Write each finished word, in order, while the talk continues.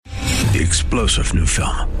The explosive new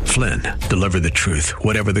film, Flynn, deliver the truth,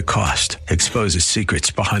 whatever the cost, exposes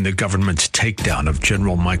secrets behind the government's takedown of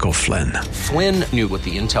General Michael Flynn. Flynn knew what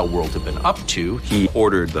the intel world had been up to. He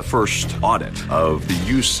ordered the first audit of the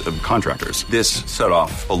use of contractors. This set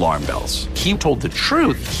off alarm bells. He told the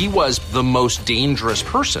truth. He was the most dangerous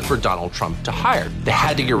person for Donald Trump to hire. They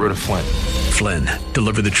had to get rid of Flynn. Flynn,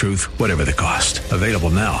 deliver the truth, whatever the cost. Available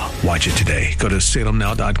now. Watch it today. Go to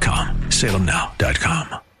salemnow.com.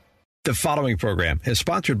 salemnow.com. The following program is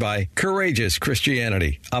sponsored by Courageous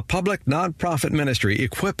Christianity, a public nonprofit ministry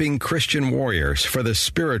equipping Christian warriors for the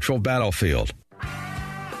spiritual battlefield.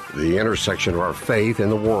 The intersection of our faith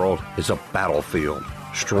and the world is a battlefield,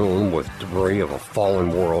 strewn with debris of a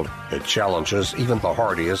fallen world that challenges even the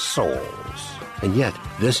hardiest souls. And yet,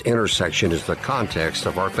 this intersection is the context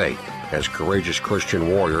of our faith. As courageous Christian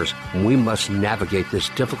warriors, we must navigate this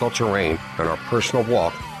difficult terrain in our personal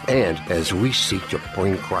walk and as we seek to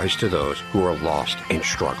bring Christ to those who are lost and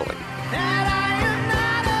struggling.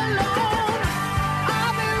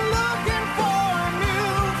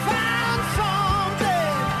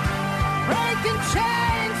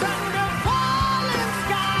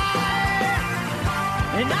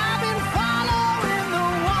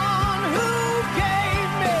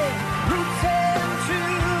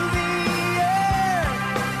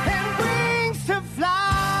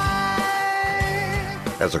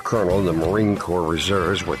 As a colonel in the Marine Corps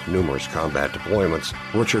Reserves with numerous combat deployments,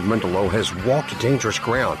 Richard Mendelow has walked dangerous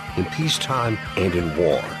ground in peacetime and in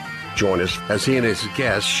war. Join us as he and his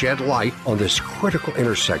guests shed light on this critical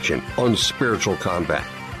intersection on spiritual combat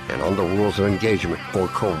and on the rules of engagement for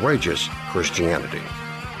courageous Christianity.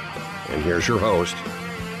 And here's your host,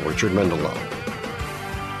 Richard Mendelow.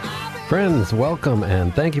 Friends, welcome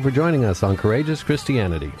and thank you for joining us on Courageous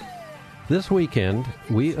Christianity. This weekend,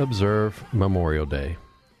 we observe Memorial Day.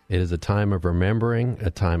 It is a time of remembering, a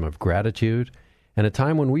time of gratitude, and a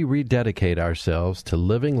time when we rededicate ourselves to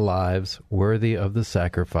living lives worthy of the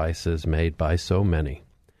sacrifices made by so many.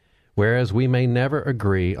 Whereas we may never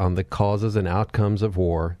agree on the causes and outcomes of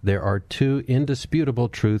war, there are two indisputable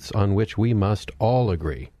truths on which we must all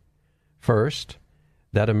agree. First,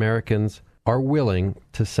 that Americans are willing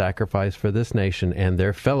to sacrifice for this nation and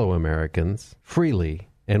their fellow Americans freely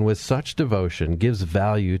and with such devotion gives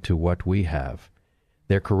value to what we have.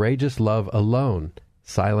 Their courageous love alone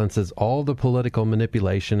silences all the political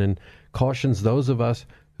manipulation and cautions those of us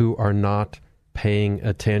who are not paying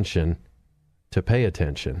attention to pay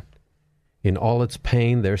attention. In all its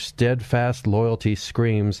pain, their steadfast loyalty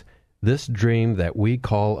screams, this dream that we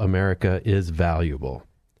call America is valuable.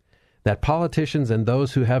 That politicians and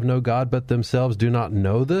those who have no God but themselves do not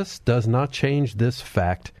know this does not change this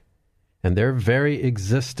fact, and their very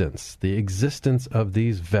existence, the existence of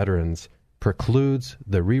these veterans, precludes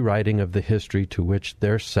the rewriting of the history to which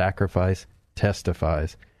their sacrifice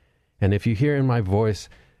testifies. And if you hear in my voice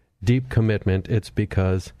deep commitment, it's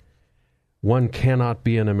because one cannot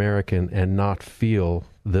be an American and not feel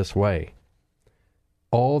this way.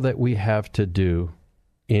 All that we have to do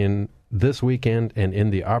in this weekend and in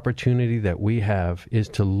the opportunity that we have is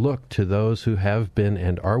to look to those who have been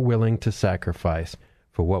and are willing to sacrifice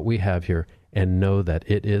for what we have here and know that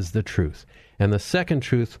it is the truth. And the second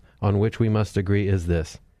truth on which we must agree is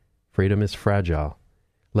this: freedom is fragile.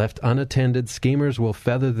 Left unattended, schemers will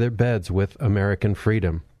feather their beds with American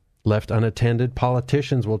freedom. Left unattended,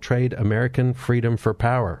 politicians will trade American freedom for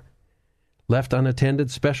power. Left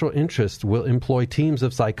unattended, special interests will employ teams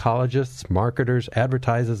of psychologists, marketers,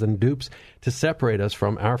 advertisers, and dupes to separate us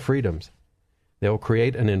from our freedoms. They will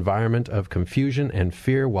create an environment of confusion and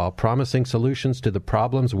fear while promising solutions to the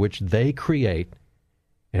problems which they create,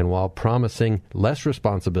 and while promising less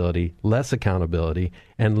responsibility, less accountability,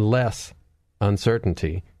 and less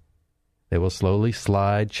uncertainty. They will slowly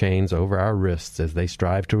slide chains over our wrists as they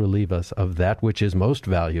strive to relieve us of that which is most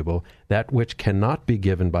valuable, that which cannot be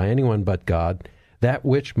given by anyone but God, that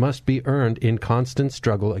which must be earned in constant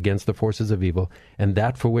struggle against the forces of evil, and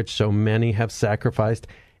that for which so many have sacrificed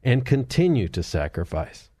and continue to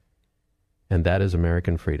sacrifice. And that is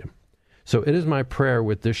American freedom. So it is my prayer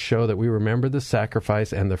with this show that we remember the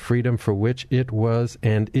sacrifice and the freedom for which it was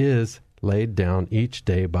and is laid down each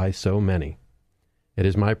day by so many. It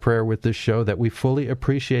is my prayer with this show that we fully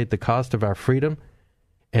appreciate the cost of our freedom,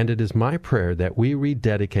 and it is my prayer that we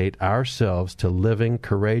rededicate ourselves to living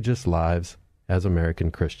courageous lives as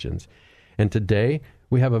American Christians. And today,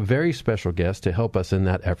 we have a very special guest to help us in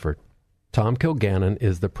that effort. Tom Kilgannon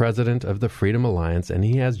is the president of the Freedom Alliance, and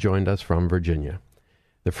he has joined us from Virginia.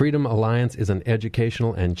 The Freedom Alliance is an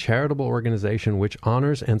educational and charitable organization which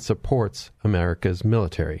honors and supports America's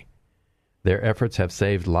military. Their efforts have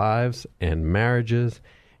saved lives and marriages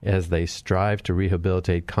as they strive to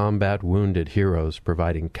rehabilitate combat-wounded heroes,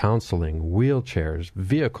 providing counseling, wheelchairs,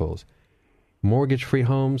 vehicles, mortgage-free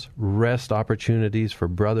homes, rest opportunities for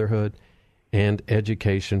brotherhood, and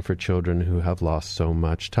education for children who have lost so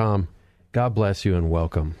much. Tom, God bless you and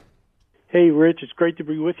welcome. Hey, Rich, it's great to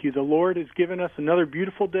be with you. The Lord has given us another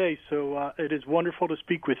beautiful day, so it is wonderful to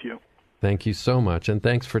speak with you. Thank you so much, and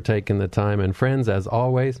thanks for taking the time. And friends, as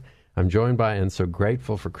always, I'm joined by and so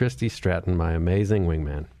grateful for Christy Stratton, my amazing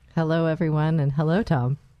wingman. Hello, everyone, and hello,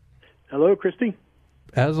 Tom. Hello, Christy.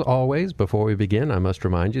 As always, before we begin, I must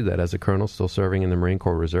remind you that as a colonel still serving in the Marine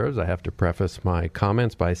Corps Reserves, I have to preface my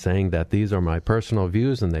comments by saying that these are my personal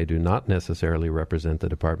views and they do not necessarily represent the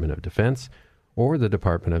Department of Defense or the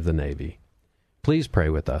Department of the Navy. Please pray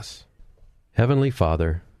with us. Heavenly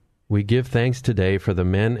Father, we give thanks today for the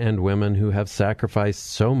men and women who have sacrificed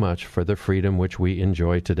so much for the freedom which we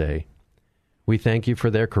enjoy today. We thank you for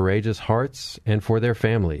their courageous hearts and for their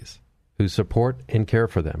families who support and care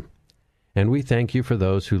for them. And we thank you for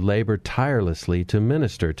those who labor tirelessly to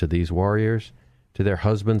minister to these warriors, to their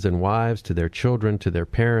husbands and wives, to their children, to their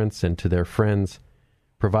parents, and to their friends,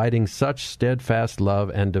 providing such steadfast love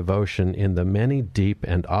and devotion in the many deep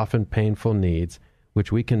and often painful needs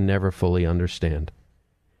which we can never fully understand.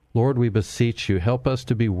 Lord, we beseech you, help us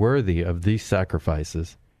to be worthy of these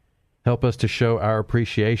sacrifices. Help us to show our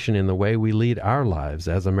appreciation in the way we lead our lives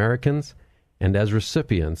as Americans and as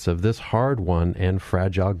recipients of this hard-won and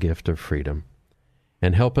fragile gift of freedom.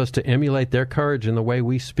 And help us to emulate their courage in the way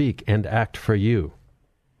we speak and act for you.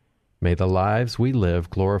 May the lives we live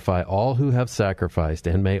glorify all who have sacrificed,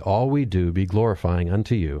 and may all we do be glorifying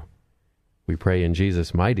unto you. We pray in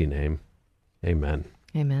Jesus' mighty name. Amen.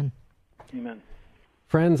 Amen. Amen.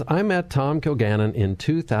 Friends, I met Tom Kilgannon in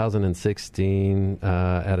 2016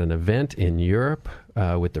 at an event in Europe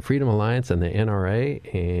with the Freedom Alliance and the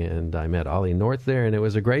NRA, and I met Ollie North there, and it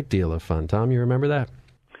was a great deal of fun. Tom, you remember that?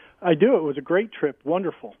 I do. It was a great trip.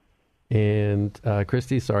 Wonderful. And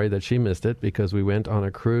Christy, sorry that she missed it, because we went on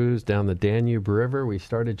a cruise down the Danube River. We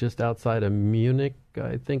started just outside of Munich,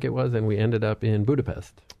 I think it was, and we ended up in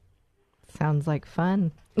Budapest. Sounds like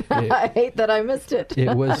fun. I hate that I missed it.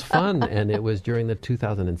 It was fun, and it was during the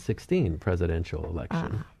 2016 presidential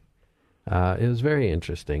election. It was very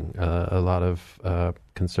interesting. A lot of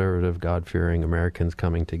conservative, God-fearing Americans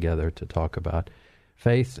coming together to talk about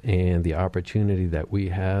faith and the opportunity that we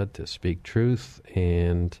had to speak truth.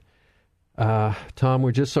 And Tom,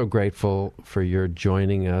 we're just so grateful for your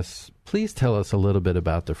joining us. Please tell us a little bit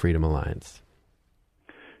about the Freedom Alliance.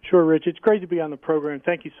 Sure, Rich. It's great to be on the program.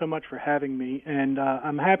 Thank you so much for having me. And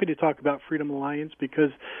I'm happy to talk about Freedom Alliance because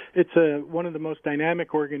it's one of the most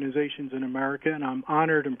dynamic organizations in America, and I'm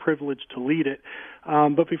honored and privileged to lead it.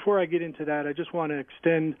 But before I get into that, I just want to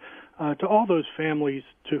extend to all those families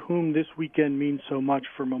to whom this weekend means so much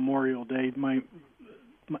for Memorial Day,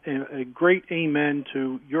 a great amen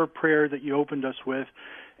to your prayer that you opened us with,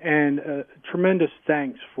 and tremendous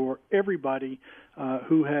thanks for everybody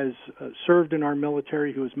who has served in our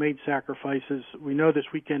military, who has made sacrifices. We know this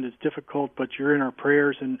weekend is difficult, but you're in our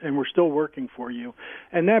prayers, and we're still working for you.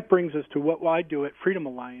 And that brings us to what I do at Freedom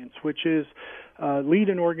Alliance, which is lead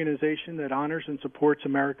an organization that honors and supports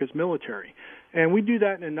America's military. And we do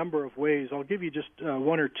that in a number of ways. I'll give you just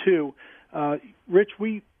one or two. Rich,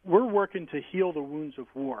 we're working to heal the wounds of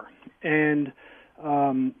war. And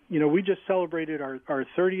we just celebrated our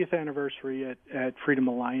 30th anniversary at Freedom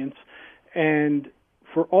Alliance. And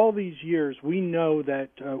for all these years, we know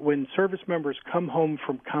that when service members come home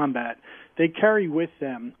from combat, they carry with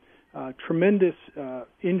them tremendous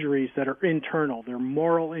injuries that are internal. They're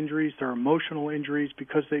moral injuries, they're emotional injuries,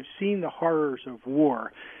 because they've seen the horrors of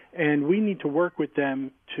war. And we need to work with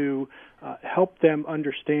them to help them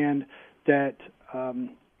understand that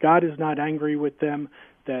God is not angry with them,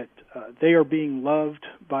 that they are being loved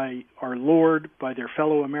by our Lord, by their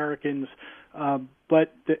fellow Americans,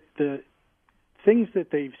 but the things that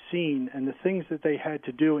they've seen and the things that they had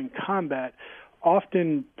to do in combat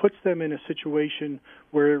often puts them in a situation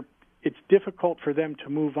where it's difficult for them to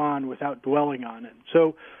move on without dwelling on it.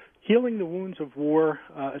 So healing the wounds of war,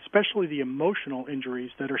 especially the emotional injuries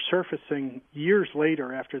that are surfacing years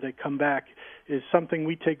later after they come back, is something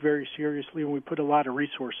we take very seriously and we put a lot of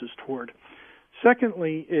resources toward.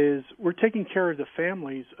 Secondly is we're taking care of the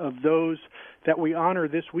families of those that we honor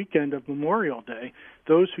this weekend of Memorial Day,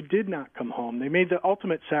 those who did not come home. They made the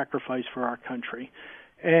ultimate sacrifice for our country.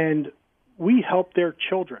 And we help their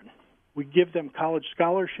children. We give them college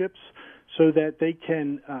scholarships so that they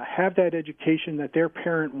can have that education that their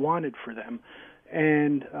parent wanted for them.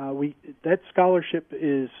 And that scholarship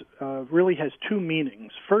is really has two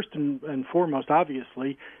meanings. First and foremost,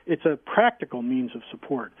 obviously, it's a practical means of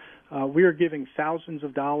support. We are giving thousands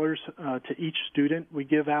of dollars to each student. We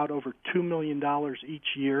give out over $2 million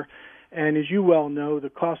each year. And as you well know, the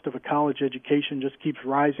cost of a college education just keeps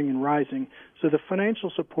rising and rising. So the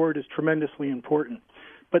financial support is tremendously important.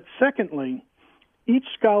 But secondly, each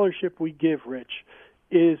scholarship we give, Rich,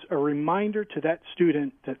 is a reminder to that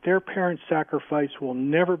student that their parents' sacrifice will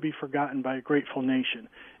never be forgotten by a grateful nation.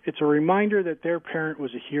 It's a reminder that their parent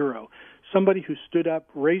was a hero, somebody who stood up,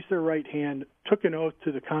 raised their right hand, took an oath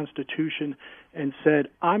to the Constitution, and said,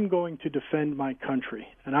 I'm going to defend my country,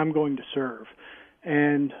 and I'm going to serve.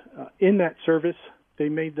 And in that service, they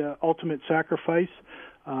made the ultimate sacrifice.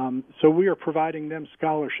 So we are providing them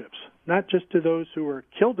scholarships, not just to those who were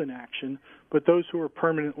killed in action, but those who are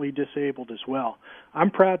permanently disabled as well.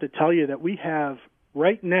 I'm proud to tell you that we have,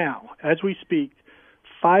 right now, as we speak,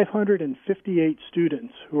 558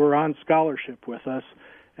 students who are on scholarship with us.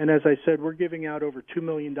 And as I said, we're giving out over $2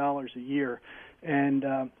 million a year. And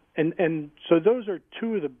so those are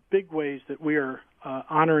two of the big ways that we are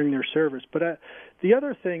honoring their service. But the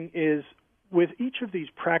other thing is, with each of these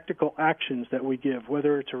practical actions that we give,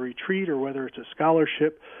 whether it's a retreat or whether it's a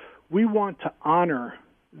scholarship, we want to honor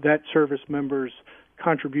that service member's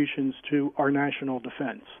contributions to our national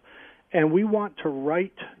defense. And we want to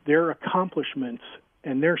write their accomplishments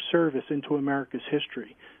and their service into America's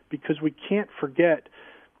history, because we can't forget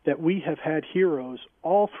that we have had heroes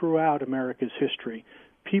all throughout America's history,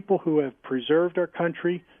 people who have preserved our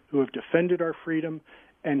country, who have defended our freedom,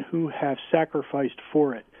 and who have sacrificed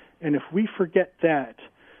for it. And if we forget that,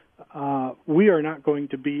 we are not going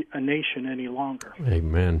to be a nation any longer.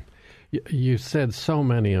 Amen. You said so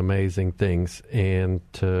many amazing things, and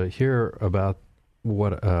to hear about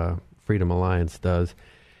what Freedom Alliance does,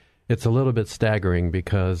 it's a little bit staggering,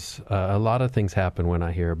 because a lot of things happen when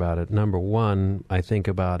I hear about it. Number one, I think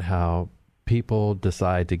about how people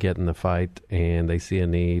decide to get in the fight and they see a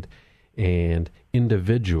need, and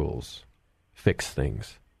individuals fix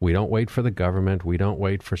things. We don't wait for the government. We don't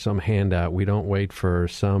wait for some handout. We don't wait for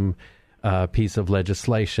some piece of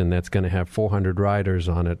legislation that's going to have 400 riders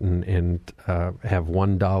on it and have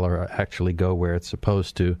 $1 actually go where it's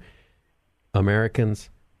supposed to. Americans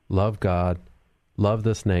love God, love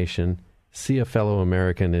this nation, see a fellow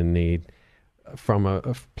American in need. From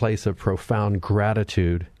a place of profound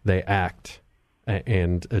gratitude, they act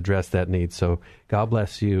and address that need. So God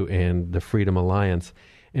bless you and the Freedom Alliance.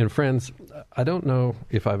 And friends, I don't know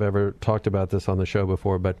if I've ever talked about this on the show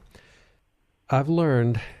before, but I've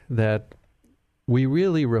learned that we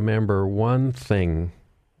really remember one thing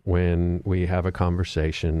when we have a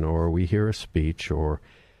conversation or we hear a speech or,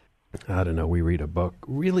 I don't know, we read a book.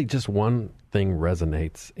 Really just one thing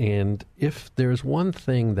resonates. And if there's one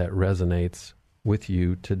thing that resonates with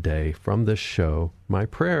you today from this show, my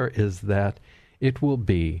prayer is that it will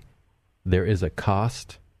be, there is a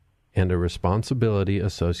cost and a responsibility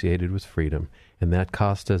associated with freedom, and that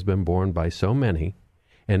cost has been borne by so many,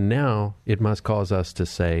 and now it must cause us to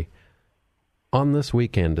say, on this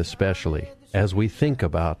weekend especially, as we think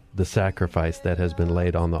about the sacrifice that has been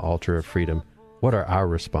laid on the altar of freedom, what are our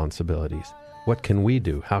responsibilities? What can we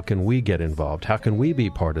do? How can we get involved? How can we be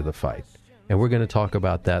part of the fight? And we're going to talk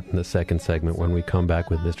about that in the second segment when we come back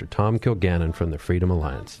with Mr. Tom Kilgannon from the Freedom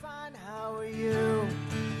Alliance. How are you?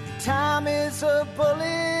 Time is a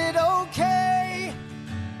bullet, okay.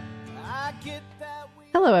 I get that.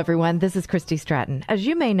 Hello, everyone. This is Christy Stratton. As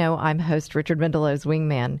you may know, I'm host Richard Mendelow's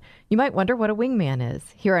Wingman. You might wonder what a wingman is.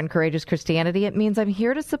 Here on Courageous Christianity, it means I'm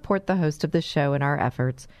here to support the host of the show in our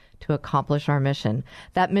efforts to accomplish our mission.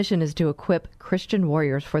 That mission is to equip Christian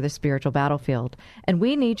warriors for the spiritual battlefield, and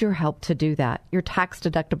we need your help to do that. Your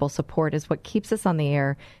tax-deductible support is what keeps us on the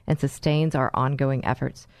air and sustains our ongoing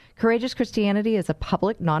efforts. Courageous Christianity is a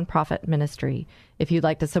public nonprofit ministry. If you'd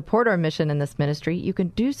like to support our mission in this ministry, you can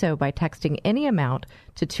do so by texting any amount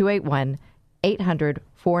to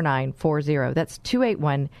 281-800-4940. That's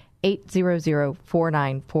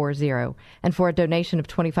 281-800-4940. And for a donation of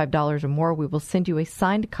 $25 or more, we will send you a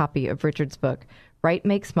signed copy of Richard's book, Right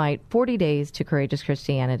Makes Might, 40 Days to Courageous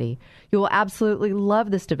Christianity. You will absolutely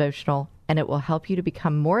love this devotional, and it will help you to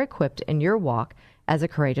become more equipped in your walk as a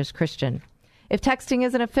courageous Christian. If texting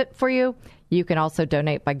isn't a fit for you, you can also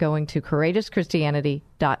donate by going to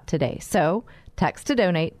courageouschristianity.today. So text to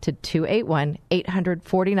donate to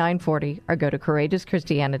 281-800-4940 or go to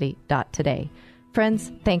courageouschristianity.today.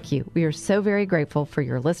 Friends, thank you. We are so very grateful for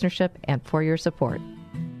your listenership and for your support.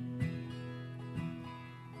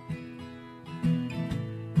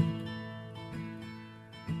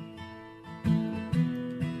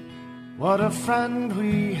 What a friend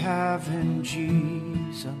we have in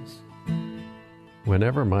Jesus.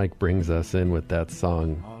 Whenever Mike brings us in with that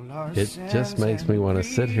song, it just makes me want to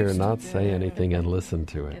sit here and not say anything and listen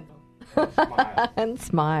to it. And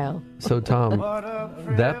smile. So, Tom,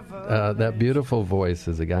 that beautiful voice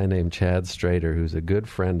is a guy named Chad Strader, who's a good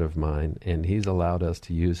friend of mine, and he's allowed us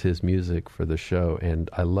to use his music for the show. And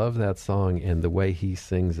I love that song, and the way he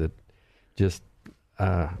sings it, just,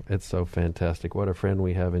 it's so fantastic. What a friend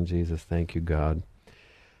we have in Jesus. Thank you, God.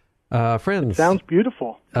 Friends. It sounds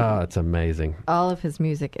beautiful. It's amazing. All of his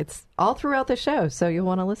music. It's all throughout the show, so you'll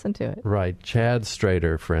want to listen to it. Right. Chad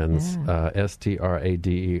Strader, friends. Yeah.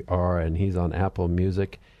 Strader, and he's on Apple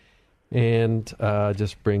Music. And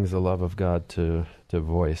just brings the love of God to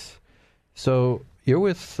voice. So you're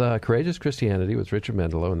with Courageous Christianity with Richard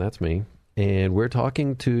Mendelow, and that's me. And we're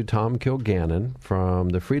talking to Tom Kilgannon from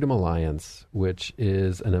the Freedom Alliance, which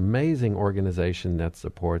is an amazing organization that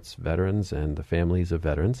supports veterans and the families of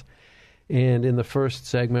veterans. And in the first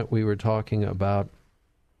segment, we were talking about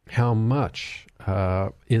how much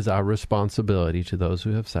is our responsibility to those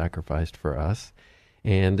who have sacrificed for us.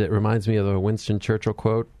 And it reminds me of the Winston Churchill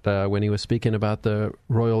quote when he was speaking about the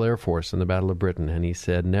Royal Air Force in the Battle of Britain. And he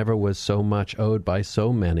said, "Never was so much owed by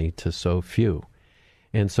so many to so few."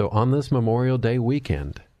 And so on this Memorial Day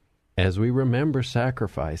weekend, as we remember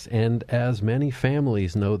sacrifice, and as many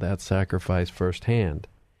families know that sacrifice firsthand,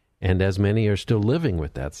 and as many are still living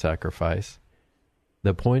with that sacrifice,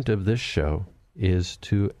 the point of this show is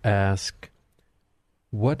to ask,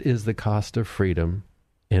 what is the cost of freedom,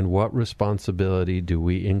 and what responsibility do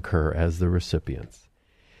we incur as the recipients?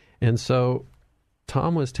 And so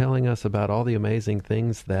Tom was telling us about all the amazing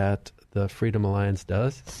things that the Freedom Alliance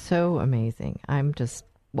does. So amazing. I'm just,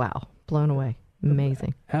 wow, blown away.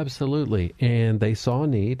 Amazing. Absolutely. And they saw a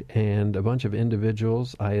need, and a bunch of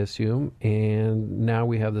individuals, I assume, and now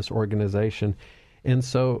we have this organization. And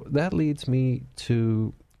so that leads me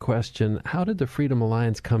to question, how did the Freedom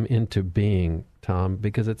Alliance come into being, Tom?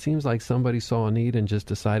 Because it seems like somebody saw a need and just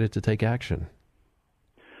decided to take action.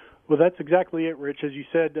 Well, that's exactly it, Rich. As you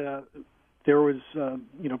said, there was,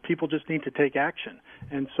 people just need to take action.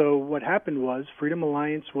 And so what happened was Freedom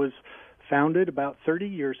Alliance was founded about 30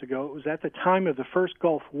 years ago. It was at the time of the first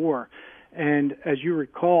Gulf War. And as you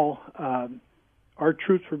recall, our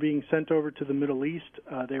troops were being sent over to the Middle East.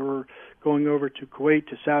 They were going over to Kuwait,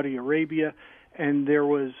 to Saudi Arabia, and they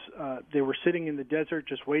were sitting in the desert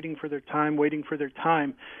just waiting for their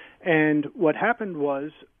time. And what happened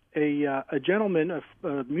was a gentleman,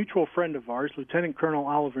 a mutual friend of ours, Lieutenant Colonel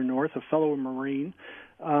Oliver North, a fellow Marine,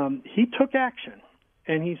 he took action.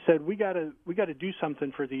 And he said, we got to do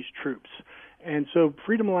something for these troops. And so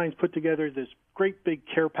Freedom Alliance put together this great big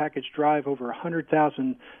care package drive. Over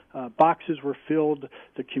 100,000 boxes were filled.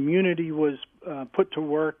 The community was put to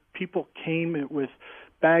work. People came with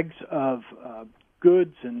bags of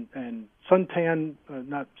goods and sunscreen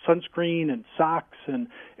and socks and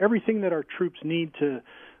everything that our troops need to,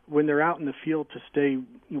 when they're out in the field, to stay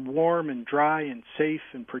warm and dry and safe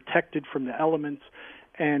and protected from the elements.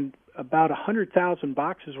 And about 100,000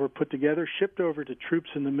 boxes were put together, shipped over to troops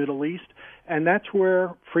in the Middle East, and that's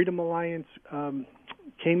where Freedom Alliance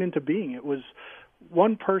came into being. It was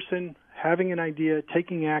one person having an idea,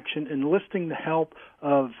 taking action, enlisting the help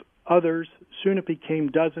of others. Soon it became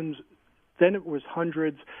dozens, then it was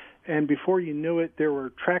hundreds, and before you knew it, there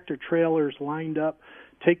were tractor trailers lined up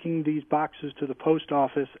taking these boxes to the post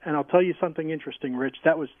office. And I'll tell you something interesting, Rich.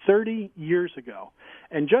 That was 30 years ago.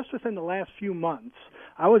 And just within the last few months,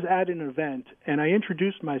 I was at an event, and I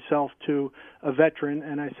introduced myself to a veteran,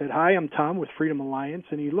 and I said, "Hi, I'm Tom with Freedom Alliance."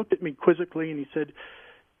 And he looked at me quizzically, and he said,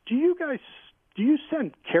 do you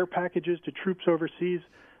send care packages to troops overseas?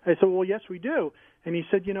 I said, "Well, yes, we do." And he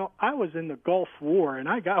said, I was in the Gulf War, and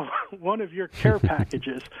I got one of your care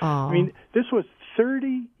packages. I mean, this was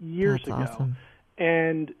 30 years ago. Awesome.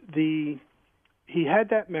 And he had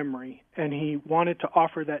that memory, and he wanted to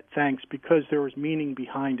offer that thanks because there was meaning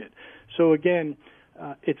behind it. So again,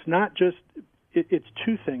 it's not just, it's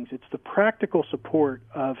two things. It's the practical support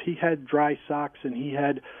of, he had dry socks, and he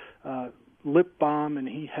had lip balm, and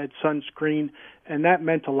he had sunscreen, and that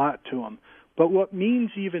meant a lot to him. But what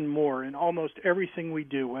means even more in almost everything we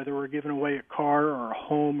do, whether we're giving away a car or a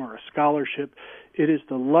home or a scholarship, it is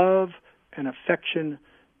the love and affection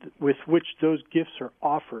with which those gifts are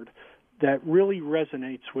offered that really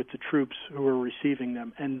resonates with the troops who are receiving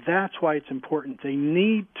them. And that's why it's important. They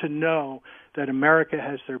need to know that America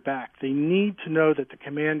has their back. They need to know that the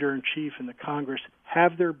Commander-in-Chief and the Congress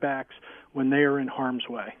have their backs when they are in harm's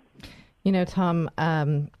way. Tom,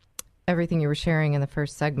 everything you were sharing in the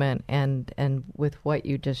first segment, and with what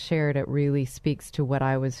you just shared, it really speaks to what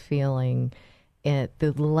I was feeling.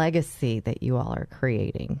 The legacy that you all are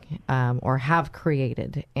creating or have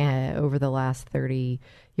created over the last 30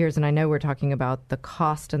 years. And I know we're talking about the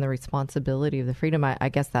cost and the responsibility of the freedom. I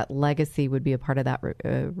guess that legacy would be a part of that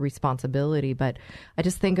responsibility. But I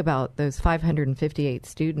just think about those 558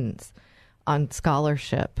 students on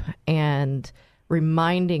scholarship and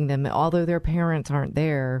reminding them, although their parents aren't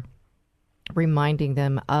there, reminding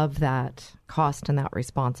them of that cost and that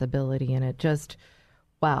responsibility. And it just,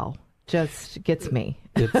 wow, just gets me.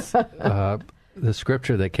 It's the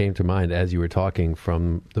scripture that came to mind as you were talking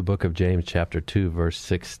from the book of James, chapter 2, verse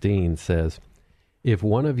 16 says, "If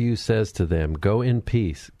one of you says to them, 'Go in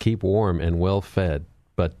peace, keep warm and well fed,'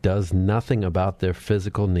 but does nothing about their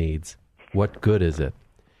physical needs, what good is it?"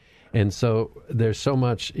 And so there's so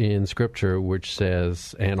much in Scripture which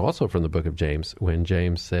says, and also from the book of James, when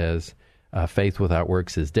James says, faith without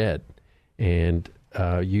works is dead, and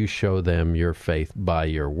you show them your faith by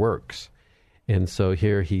your works. And so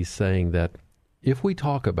here he's saying that if we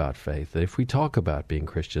talk about faith, if we talk about being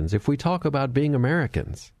Christians, if we talk about being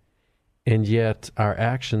Americans, and yet our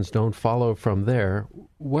actions don't follow from there,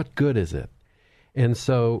 what good is it? And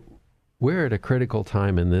so we're at a critical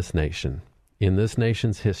time in this nation, in this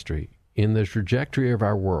nation's history, in the trajectory of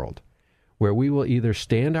our world, where we will either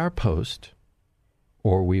stand our post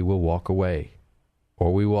or we will walk away,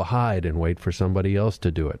 or we will hide and wait for somebody else to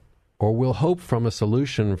do it, or we'll hope from a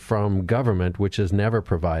solution from government which has never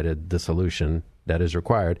provided the solution that is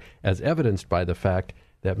required, as evidenced by the fact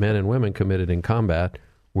that men and women committed in combat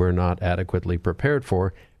were not adequately prepared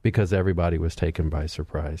for because everybody was taken by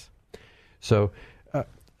surprise. So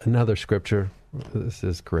another scripture, this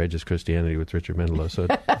is Courageous Christianity with Richard Mendelow, so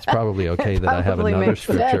it's probably okay that I have another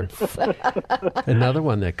scripture. Another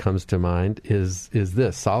one that comes to mind is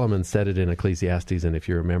this. Solomon said it in Ecclesiastes, and if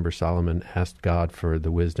you remember, Solomon asked God for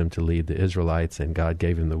the wisdom to lead the Israelites, and God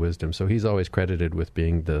gave him the wisdom. So he's always credited with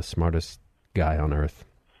being the smartest guy on earth.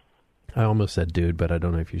 I almost said dude, but I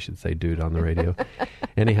don't know if you should say dude on the radio.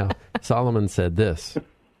 Anyhow, Solomon said this,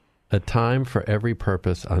 "A time for every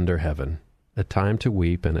purpose under heaven, a time to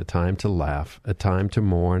weep and a time to laugh, a time to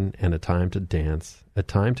mourn and a time to dance, a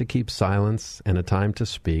time to keep silence and a time to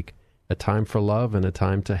speak, a time for love and a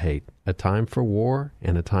time to hate, a time for war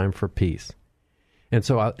and a time for peace." And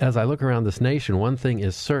so as I look around this nation, one thing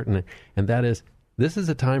is certain, and that is this is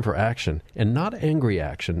a time for action, and not angry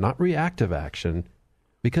action, not reactive action,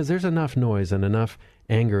 because there's enough noise and enough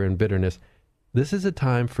anger and bitterness. This is a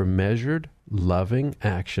time for measured, loving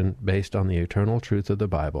action based on the eternal truth of the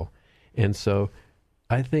Bible. And so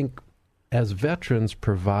I think as veterans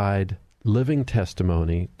provide living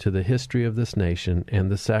testimony to the history of this nation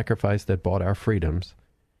and the sacrifice that bought our freedoms,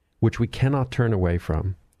 which we cannot turn away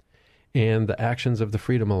from, and the actions of the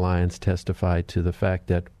Freedom Alliance testify to the fact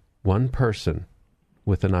that one person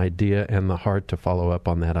with an idea and the heart to follow up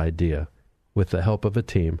on that idea with the help of a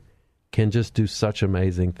team can just do such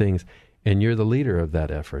amazing things. And you're the leader of that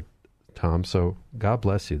effort, Tom. So God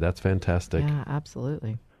bless you. That's fantastic. Yeah,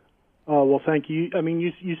 absolutely. Oh, well, thank you. I mean,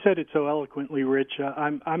 you said it so eloquently, Rich.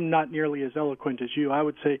 I'm not nearly as eloquent as you. I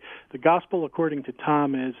would say the gospel, according to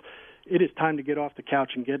Tom, is it is time to get off the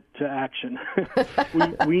couch and get to action.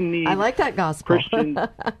 we need I like that gospel. Christians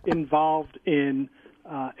involved in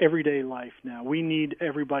everyday life now. We need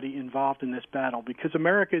everybody involved in this battle because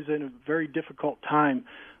America is in a very difficult time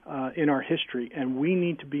in our history, and we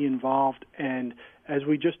need to be involved. And as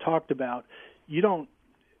we just talked about,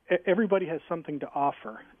 everybody has something to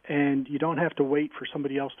offer, and you don't have to wait for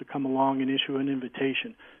somebody else to come along and issue an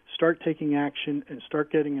invitation. Start taking action and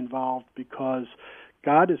start getting involved because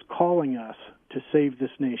God is calling us to save this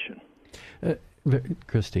nation.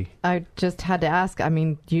 Christy. I just had to ask, I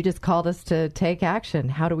mean, you just called us to take action.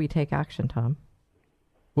 How do we take action, Tom?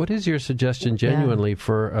 What is your suggestion genuinely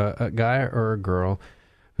for a guy or a girl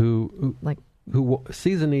who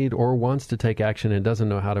sees a need or wants to take action and doesn't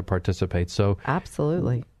know how to participate? So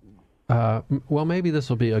absolutely. Well, maybe this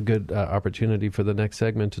will be a good opportunity for the next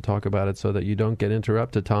segment to talk about it so that you don't get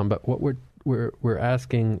interrupted, Tom. But what we're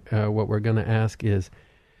asking, what we're going to ask is,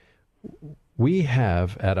 we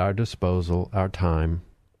have at our disposal our time,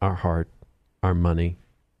 our heart, our money,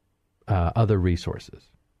 other resources.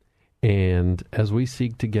 And as we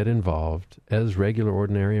seek to get involved as regular,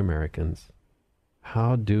 ordinary Americans,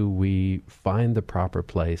 how do we find the proper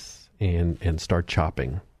place and start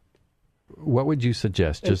chopping? What would you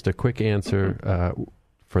suggest? Just a quick answer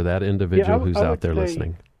for that individual who's out there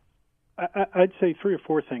listening. I'd say 3 or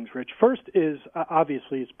 4 things, Rich. First is,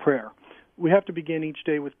 obviously, is prayer. we have to begin each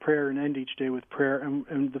day with prayer and end each day with prayer.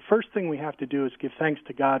 And the first thing we have to do is give thanks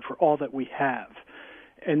to God for all that we have.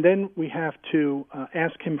 And then we have to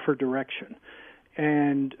ask Him for direction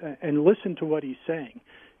and listen to what He's saying.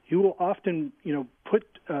 He will often, put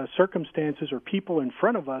circumstances or people in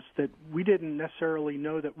front of us that we didn't necessarily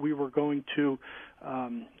know that we were going to,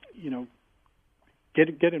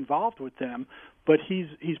 get involved with them. But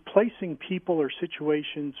He's placing people or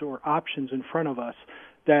situations or options in front of us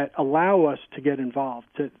that allow us to get involved,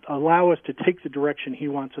 to allow us to take the direction He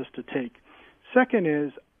wants us to take. Second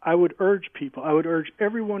is, I would urge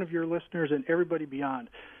every one of your listeners and everybody beyond,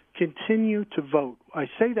 continue to vote. I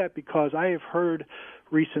say that because I have heard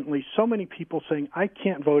recently so many people saying, I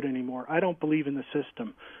can't vote anymore. I don't believe in the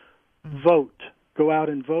system. Vote. Go out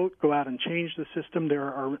and vote. Go out and change the system. There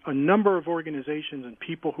are a number of organizations and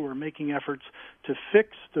people who are making efforts to fix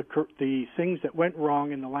the things that went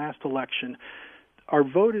wrong in the last election. Our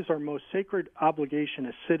vote is our most sacred obligation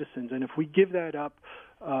as citizens, and if we give that up,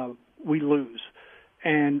 we lose.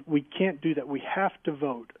 And we can't do that. We have to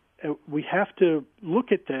vote. We have to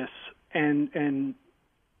look at this, and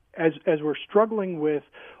as we're struggling with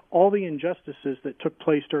all the injustices that took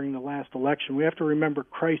place during the last election, we have to remember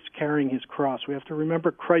Christ carrying His cross. We have to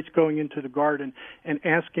remember Christ going into the garden and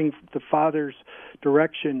asking the Father's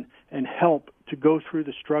direction and help to go through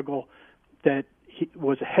the struggle that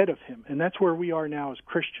was ahead of Him. And that's where we are now as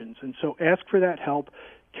Christians. And so ask for that help,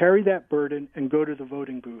 carry that burden, and go to the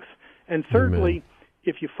voting booth. And thirdly, Amen.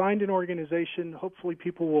 If you find an organization, hopefully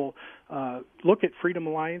people will look at Freedom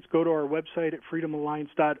Alliance, go to our website at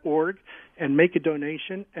freedomalliance.org and make a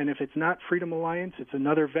donation. And if it's not Freedom Alliance, it's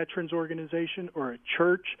another veterans organization or a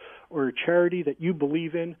church or a charity that you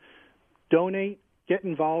believe in, donate, get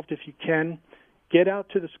involved if you can, get out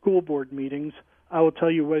to the school board meetings. I will tell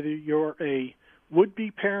you, whether you're a would-be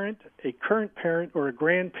parent, a current parent, or a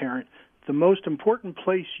grandparent, the most important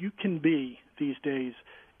place you can be these days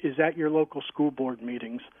is at your local school board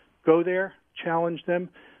meetings. Go there, challenge them,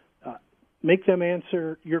 make them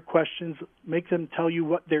answer your questions, make them tell you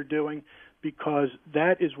what they're doing, because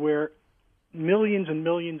that is where millions and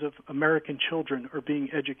millions of American children are being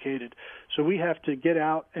educated. So we have to get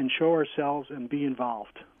out and show ourselves and be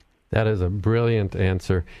involved. That is a brilliant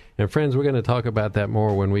answer. And friends, we're going to talk about that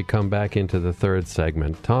more when we come back into the third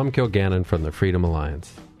segment. Tom Kilgannon from the Freedom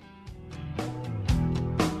Alliance.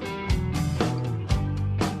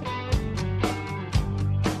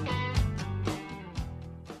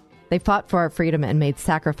 They fought for our freedom and made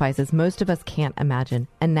sacrifices most of us can't imagine.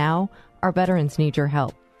 And now, our veterans need your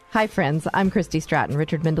help. Hi, friends. I'm Christy Stratton,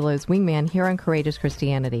 Richard Mendelow's wingman here on Courageous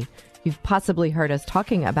Christianity. You've possibly heard us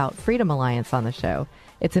talking about Freedom Alliance on the show.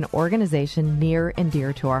 It's an organization near and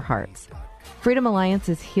dear to our hearts. Freedom Alliance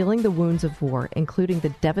is healing the wounds of war, including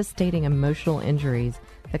the devastating emotional injuries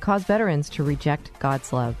that cause veterans to reject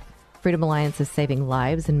God's love. Freedom Alliance is saving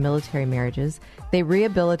lives in military marriages. They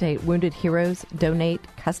rehabilitate wounded heroes, donate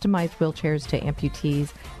customized wheelchairs to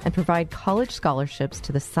amputees, and provide college scholarships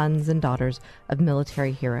to the sons and daughters of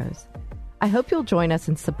military heroes. I hope you'll join us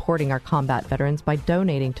in supporting our combat veterans by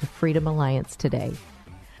donating to Freedom Alliance today.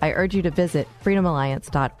 I urge you to visit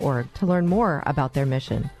freedomalliance.org to learn more about their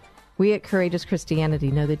mission. We at Courageous Christianity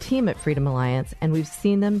know the team at Freedom Alliance, and we've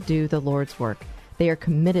seen them do the Lord's work. They are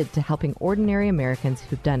committed to helping ordinary Americans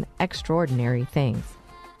who've done extraordinary things.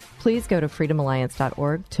 Please go to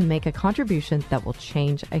freedomalliance.org to make a contribution that will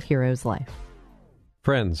change a hero's life.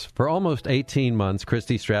 Friends, for almost 18 months,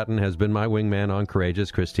 Christy Stratton has been my wingman on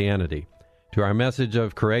Courageous Christianity. To our message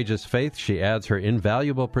of courageous faith, she adds her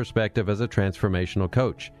invaluable perspective as a transformational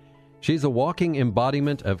coach. She's a walking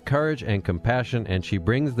embodiment of courage and compassion, and she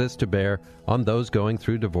brings this to bear on those going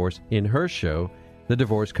through divorce in her show, The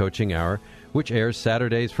Divorce Coaching Hour, which airs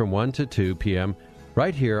Saturdays from 1 to 2 p.m.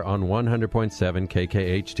 right here on 100.7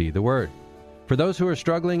 KKHT The Word. For those who are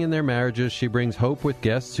struggling in their marriages, she brings hope with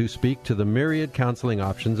guests who speak to the myriad counseling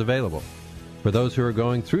options available. For those who are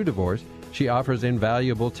going through divorce, she offers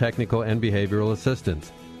invaluable technical and behavioral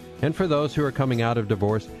assistance. And for those who are coming out of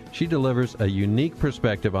divorce, she delivers a unique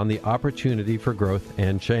perspective on the opportunity for growth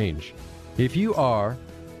and change. If you are,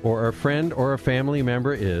 or a friend or a family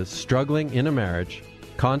member is, struggling in a marriage,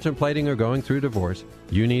 contemplating or going through divorce,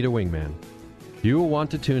 you need a wingman. You will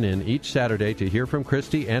want to tune in each Saturday to hear from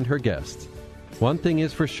Christy and her guests. One thing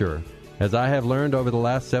is for sure, as I have learned over the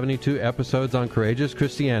last 72 episodes on Courageous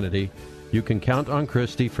Christianity, you can count on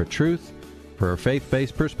Christy for truth, for a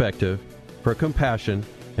faith-based perspective, for compassion,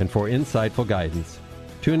 and for insightful guidance.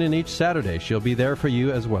 Tune in each Saturday. She'll be there for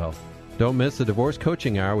you as well. Don't miss the Divorce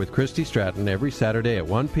Coaching Hour with Christy Stratton every Saturday at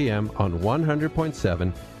 1 p.m. on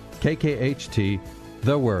 100.7 KKHT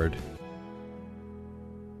The Word.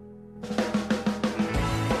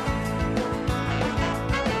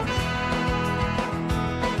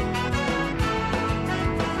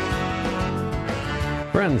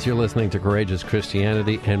 Friends, you're listening to Courageous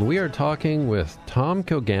Christianity, and we are talking with Tom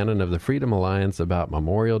Kilgannon of the Freedom Alliance about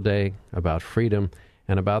Memorial Day, about freedom,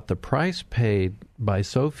 and about the price paid by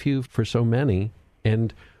so few for so many,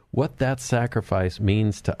 and what that sacrifice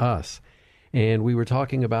means to us. And we were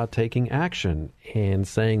talking about taking action and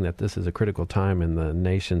saying that this is a critical time in the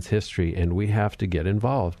nation's history, and we have to get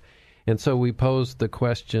involved. And so we posed the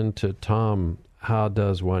question to Tom, how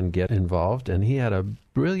does one get involved? And he had a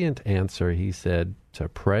brilliant answer. He said to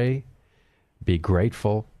pray, be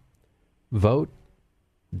grateful, vote,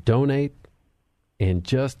 donate, and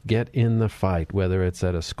just get in the fight, whether it's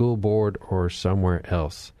at a school board or somewhere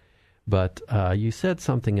else. But you said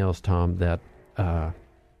something else, Tom, that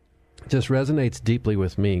just resonates deeply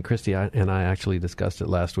with me. Christy and I actually discussed it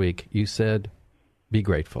last week. You said, be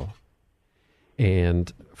grateful.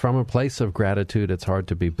 And from a place of gratitude, it's hard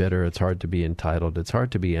to be bitter. It's hard to be entitled. It's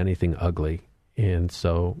hard to be anything ugly. And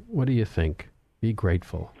so what do you think? Be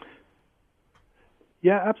grateful.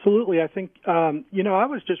 Yeah, absolutely. I think, I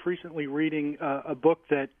was just recently reading a book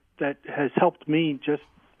that has helped me just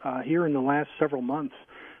here in the last several months,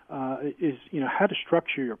 is how to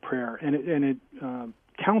structure your prayer. And it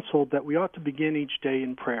counseled that we ought to begin each day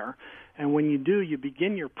in prayer. And when you do, you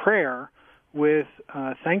begin your prayer with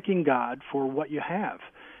thanking God for what you have.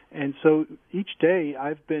 And so each day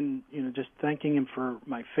I've been, just thanking Him for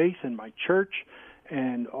my faith and my church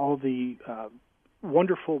and all the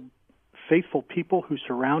wonderful, faithful people who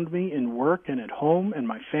surround me in work and at home and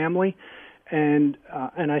my family. And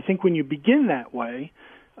I think when you begin that way,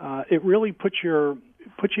 it really puts you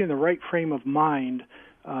in the right frame of mind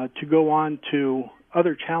to go on to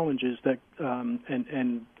other challenges that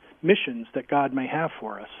and missions that God may have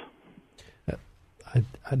for us.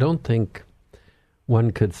 I don't think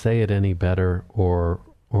one could say it any better,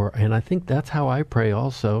 and I think that's how I pray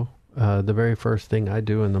also. The very first thing I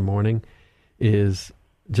do in the morning is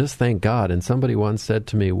just thank God. And somebody once said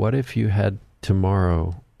to me, what if you had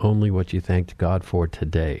tomorrow only what you thanked God for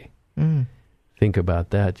today? Think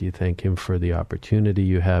about that. You thank Him for the opportunity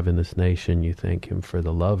you have in this nation. You thank Him for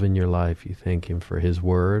the love in your life. You thank Him for His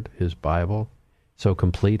Word, His Bible, so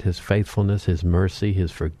complete, His faithfulness, His mercy,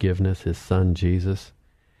 His forgiveness, His Son, Jesus.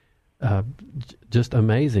 Just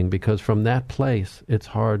amazing, because from that place, it's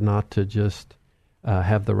hard not to just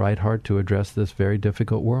have the right heart to address this very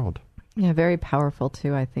difficult world. Yeah, very powerful,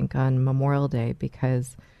 too, I think, on Memorial Day,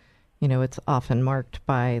 because, it's often marked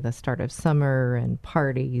by the start of summer and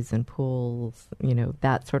parties and pools,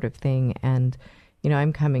 that sort of thing. And,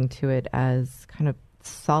 I'm coming to it as kind of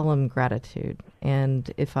solemn gratitude.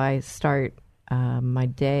 And if I start my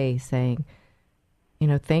day saying,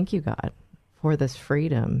 thank you, God, for this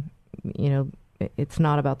freedom, it's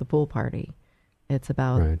not about the pool party. It's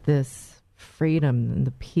about this freedom and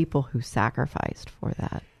the people who sacrificed for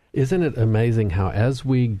that. Isn't it amazing how as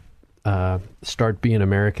we start being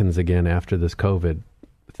Americans again after this COVID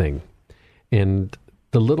thing, and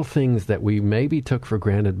the little things that we maybe took for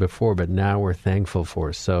granted before, but now we're thankful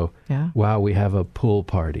for. So, wow, we have a pool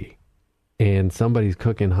party, and somebody's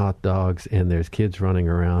cooking hot dogs, and there's kids running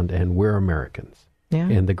around, and we're Americans. Yeah.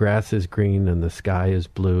 And the grass is green, and the sky is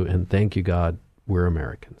blue, and thank you, God, we're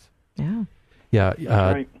Americans. Yeah. Yeah.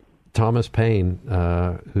 Right. Thomas Paine,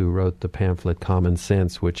 who wrote the pamphlet Common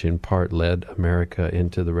Sense, which in part led America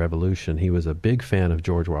into the Revolution, he was a big fan of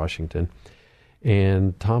George Washington.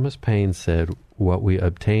 And Thomas Paine said, what we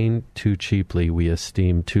obtain too cheaply, we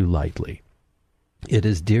esteem too lightly. It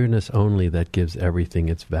is dearness only that gives everything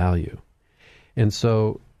its value. And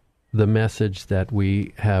so the message that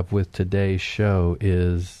we have with today's show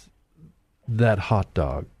is that hot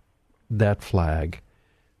dog, that flag,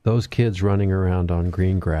 those kids running around on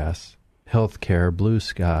green grass, health care, blue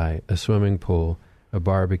sky, a swimming pool, a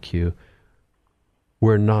barbecue,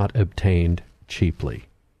 were not obtained cheaply.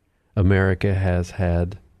 America has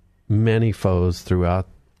had many foes throughout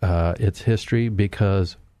its history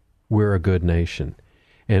because we're a good nation.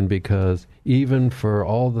 And because even for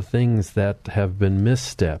all the things that have been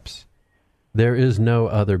missteps, there is no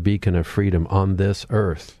other beacon of freedom on this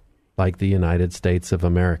earth like the United States of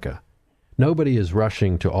America. Nobody is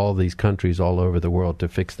rushing to all these countries all over the world to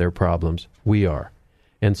fix their problems. We are.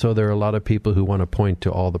 And so there are a lot of people who want to point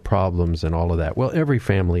to all the problems and all of that. Well, every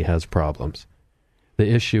family has problems. The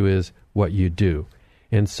issue is what you do.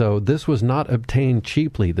 And so this was not obtained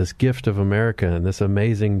cheaply, this gift of America and this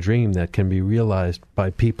amazing dream that can be realized by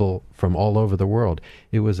people from all over the world.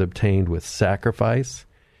 It was obtained with sacrifice.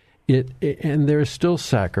 And there's still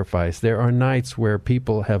sacrifice. There are nights where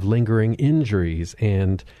people have lingering injuries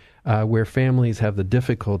and where families have the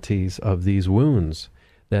difficulties of these wounds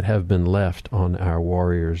that have been left on our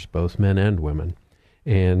warriors, both men and women.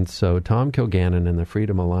 And so Tom Kilgannon and the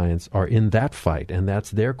Freedom Alliance are in that fight, and that's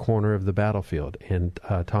their corner of the battlefield. And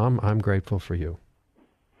Tom, I'm grateful for you.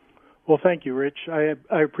 Well, thank you, Rich.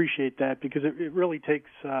 I appreciate that, because it really takes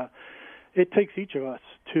each of us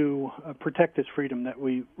to protect this freedom that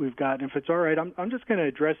we've got. And if it's all right, I'm just going to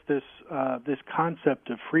address this concept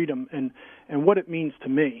of freedom and what it means to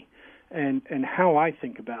me and how I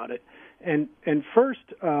think about it. And first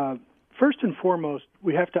and foremost,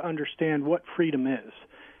 we have to understand what freedom is.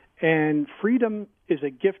 And freedom is a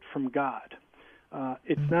gift from God.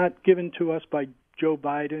 It's not given to us by Joe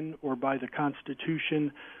Biden or by the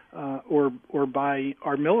Constitution or by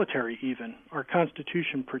our military even. Our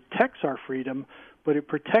Constitution protects our freedom, but it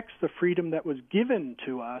protects the freedom that was given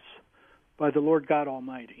to us by the Lord God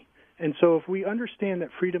Almighty. And so if we understand that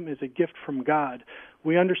freedom is a gift from God,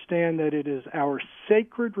 we understand that it is our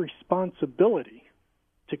sacred responsibility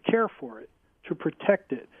to care for it, to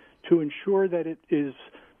protect it, to ensure that it is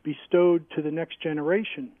bestowed to the next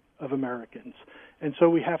generation of Americans. And so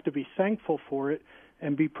we have to be thankful for it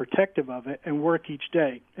and be protective of it and work each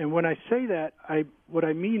day. And when I say that, what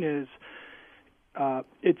I mean is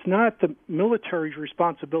it's not the military's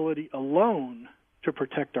responsibility alone to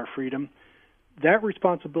protect our freedom. That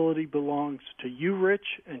responsibility belongs to you, Rich,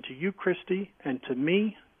 and to you, Christy, and to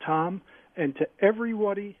me, Tom, and to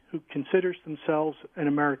everybody who considers themselves an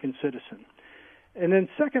American citizen. And then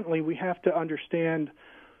secondly, we have to understand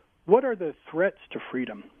what are the threats to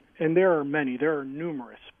freedom. And there are many, there are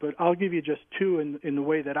numerous, but I'll give you just two in the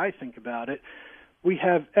way that I think about it. We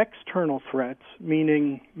have external threats,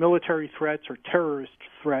 meaning military threats or terrorist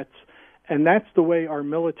threats, and that's the way our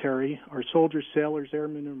military, our soldiers, sailors,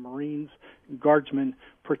 airmen, and Marines, and guardsmen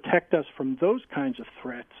protect us from those kinds of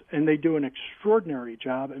threats, and they do an extraordinary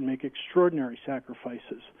job and make extraordinary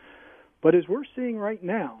sacrifices. But as we're seeing right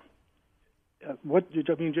now,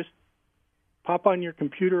 just pop on your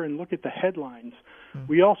computer and look at the headlines.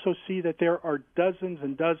 We also see that there are dozens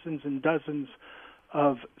and dozens and dozens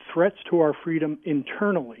of threats to our freedom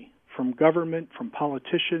internally, from government, from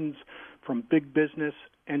politicians, from big business.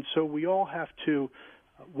 And so we all have to,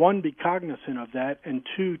 one, be cognizant of that, and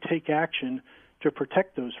two, take action to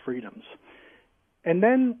protect those freedoms. And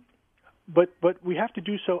then, but we have to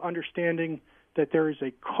do so understanding that there is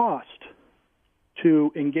a cost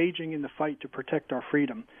to engaging in the fight to protect our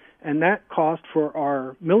freedom. And that cost for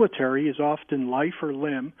our military is often life or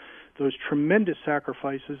limb, those tremendous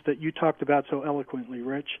sacrifices that you talked about so eloquently,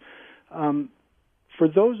 Rich. For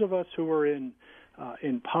those of us who are in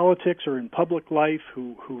politics or in public life,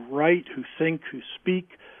 who write, who think, who speak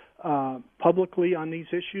publicly on these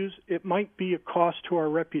issues, it might be a cost to our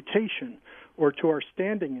reputation or to our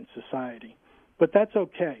standing in society. But that's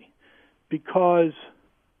okay, because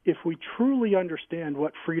if we truly understand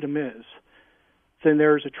what freedom is, then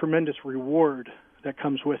there is a tremendous reward that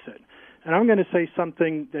comes with it. And I'm going to say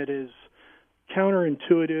something that is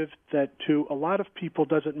counterintuitive, that to a lot of people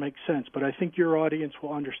doesn't make sense, but I think your audience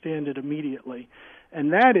will understand it immediately.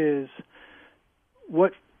 And that is,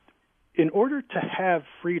 in order to have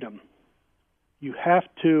freedom, you have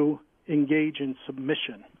to engage in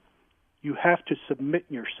submission. You have to submit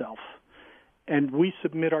yourself. And we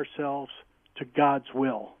submit ourselves to God's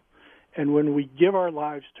will. And when we give our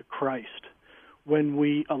lives to Christ, when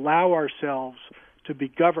we allow ourselves to be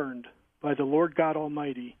governed by the Lord God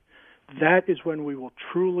Almighty, that is when we will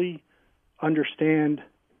truly understand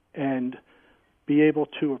and be able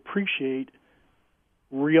to appreciate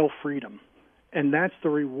real freedom. And that's the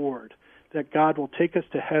reward, that God will take us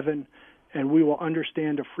to heaven and we will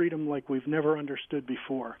understand a freedom like we've never understood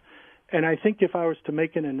before. And I think if I was to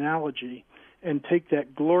make an analogy and take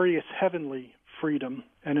that glorious heavenly freedom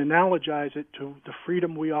and analogize it to the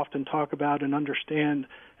freedom we often talk about and understand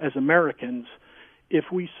as Americans, if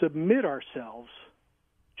we submit ourselves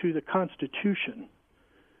to the Constitution,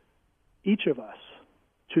 each of us,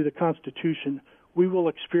 to the Constitution, we will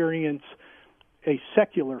experience a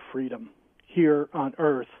secular freedom here on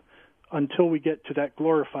earth until we get to that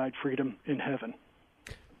glorified freedom in heaven.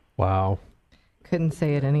 Wow. Couldn't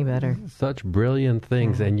say it any better. Such brilliant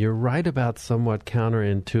things. And you're right about somewhat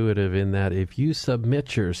counterintuitive in that if you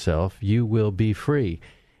submit yourself, you will be free.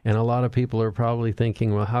 And a lot of people are probably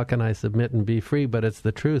thinking, well, how can I submit and be free? But it's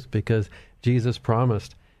the truth, because Jesus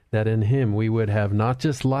promised that in him we would have not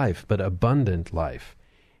just life, but abundant life.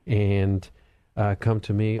 And come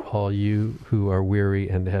to me, all you who are weary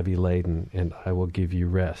and heavy laden, and I will give you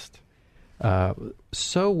rest.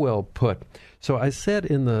 So well put. So I said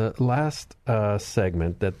in the last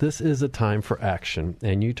segment that this is a time for action,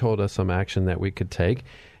 and you told us some action that we could take.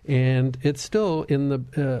 And it's still in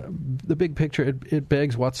the big picture, it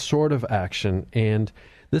begs what sort of action. And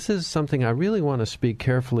This is something I really want to speak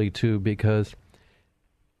carefully to, because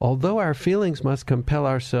although our feelings must compel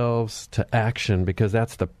ourselves to action, because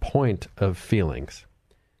that's the point of feelings,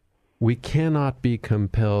 we cannot be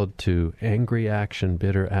compelled to angry action,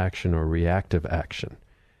 bitter action, or reactive action.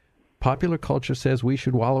 Popular culture says we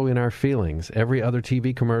should wallow in our feelings. Every other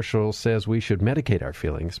TV commercial says we should medicate our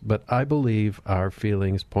feelings. But I believe our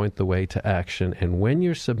feelings point the way to action. And when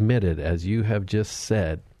you're submitted, as you have just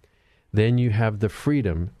said, then you have the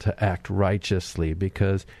freedom to act righteously,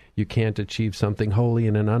 because you can't achieve something holy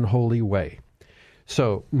in an unholy way.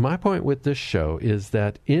 So my point with this show is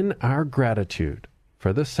that in our gratitude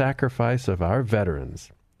for the sacrifice of our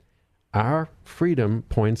veterans, our freedom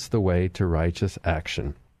points the way to righteous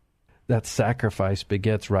action. That sacrifice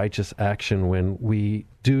begets righteous action when we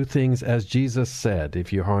do things as Jesus said.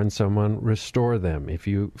 If you harm someone, restore them. If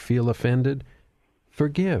you feel offended,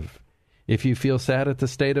 forgive. If you feel sad at the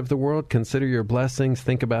state of the world, consider your blessings,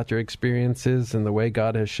 think about your experiences and the way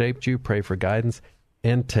God has shaped you, pray for guidance,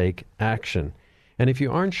 and take action. And if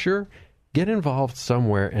you aren't sure, get involved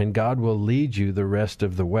somewhere and God will lead you the rest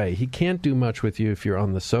of the way. He can't do much with you if you're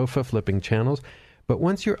on the sofa flipping channels. But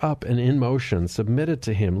once you're up and in motion, submitted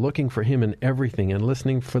to Him, looking for Him in everything and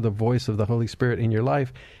listening for the voice of the Holy Spirit in your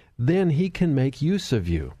life, then He can make use of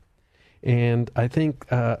you. And I think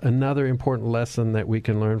another important lesson that we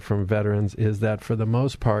can learn from veterans is that for the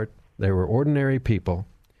most part, they were ordinary people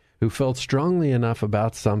who felt strongly enough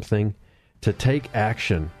about something to take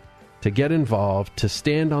action, to get involved, to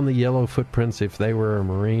stand on the yellow footprints if they were a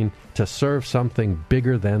Marine, to serve something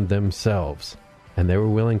bigger than themselves. And they were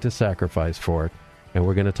willing to sacrifice for it. And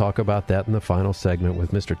we're going to talk about that in the final segment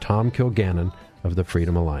with Mr. Tom Kilgannon of the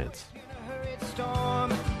Freedom Alliance.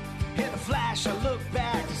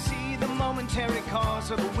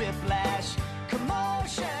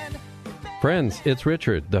 Friends, it's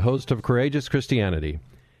Richard, the host of Courageous Christianity.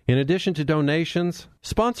 In addition to donations,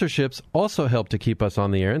 sponsorships also help to keep us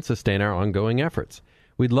on the air and sustain our ongoing efforts.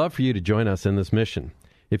 We'd love for you to join us in this mission.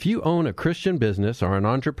 If you own a Christian business or an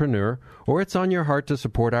entrepreneur, or it's on your heart to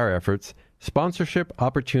support our efforts, sponsorship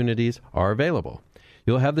opportunities are available.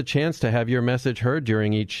 You'll have the chance to have your message heard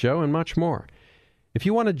during each show and much more. If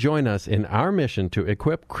you want to join us in our mission to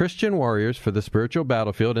equip Christian warriors for the spiritual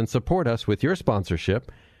battlefield and support us with your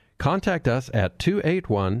sponsorship, contact us at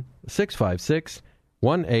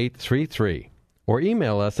 281-656-1833 or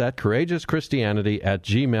email us at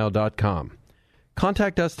courageouschristianity@gmail.com.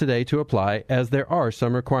 Contact us today to apply, as there are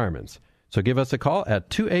some requirements. So give us a call at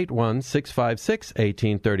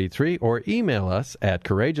 281-656-1833 or email us at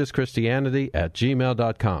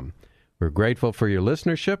courageouschristianity@gmail.com. We're grateful for your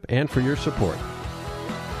listenership and for your support.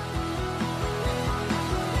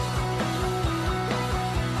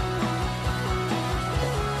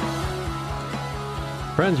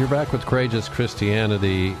 Friends, you're back with Courageous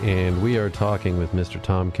Christianity, and we are talking with Mr.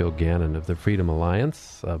 Tom Kilgannon of the Freedom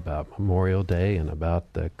Alliance about Memorial Day and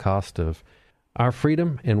about the cost of our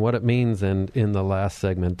freedom and what it means. And in the last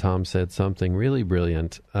segment, Tom said something really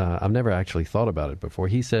brilliant. I've never actually thought about it before.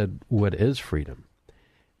 He said, what is freedom?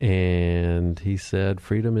 And he said,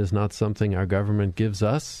 freedom is not something our government gives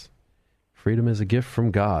us. Freedom is a gift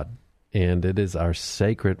from God, and it is our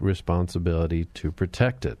sacred responsibility to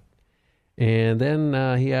protect it. And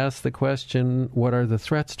then he asked the question, what are the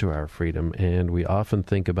threats to our freedom? And we often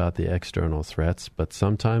think about the external threats, but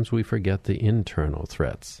sometimes we forget the internal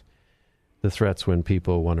threats. The threats when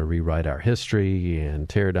people want to rewrite our history and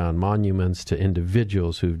tear down monuments to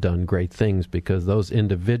individuals who've done great things, because those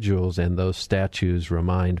individuals and those statues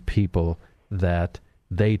remind people that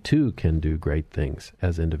they too can do great things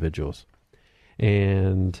as individuals.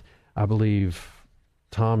 And I believe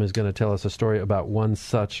Tom is going to tell us a story about one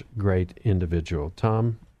such great individual.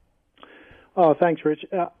 Tom? Oh, thanks, Rich.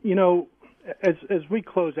 As we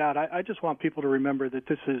close out, I just want people to remember that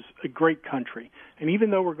this is a great country. And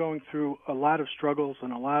even though we're going through a lot of struggles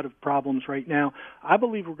and a lot of problems right now, I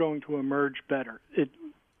believe we're going to emerge better.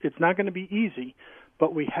 It's not going to be easy,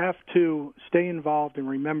 but we have to stay involved and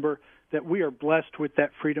remember that we are blessed with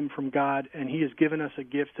that freedom from God, and He has given us a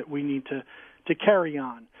gift that we need to carry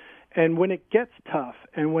on. And when it gets tough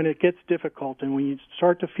and when it gets difficult and when you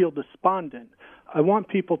start to feel despondent, I want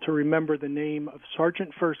people to remember the name of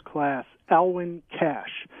Sergeant First Class Alwyn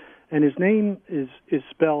Cash. And his name is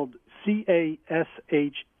spelled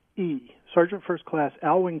C-A-S-H-E, Sergeant First Class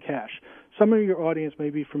Alwyn Cash. Some of your audience may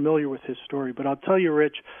be familiar with his story, but I'll tell you,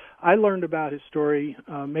 Rich, I learned about his story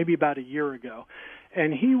maybe about a year ago.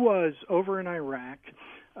 And he was over in Iraq.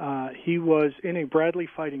 He was in a Bradley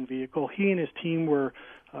fighting vehicle. He and his team were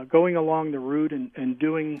going along the route and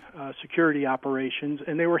doing security operations,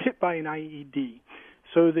 and they were hit by an IED.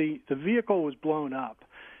 So the vehicle was blown up.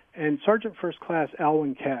 And Sergeant First Class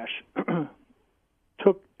Alwyn Cash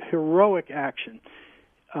took heroic action.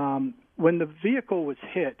 When the vehicle was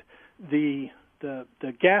hit, the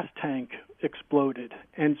gas tank exploded,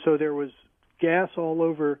 and so there was gas all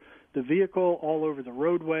over the vehicle, all over the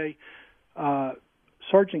roadway.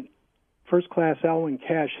 Sergeant First Class Alwyn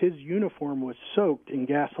Cash, his uniform was soaked in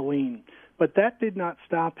gasoline, but that did not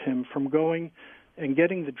stop him from going and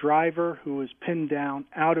getting the driver, who was pinned down,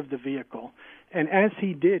 out of the vehicle. And as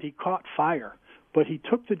he did, he caught fire, but he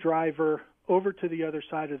took the driver over to the other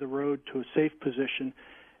side of the road to a safe position.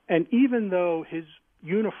 And even though his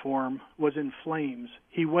uniform was in flames,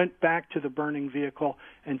 he went back to the burning vehicle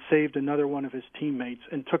and saved another one of his teammates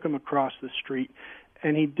and took him across the street.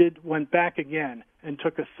 And he went back again and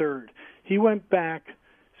took a third. He went back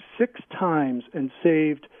 6 times and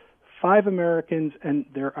saved 5 Americans and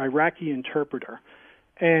their Iraqi interpreter.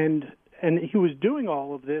 And he was doing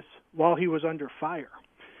all of this while he was under fire.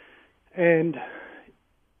 And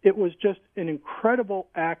it was just an incredible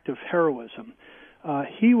act of heroism.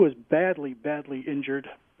 He was badly injured,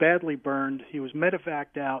 badly burned. He was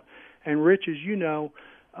medevaced out. And Rich, as you know,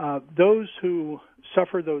 those who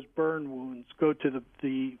suffer those burn wounds go to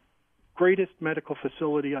the greatest medical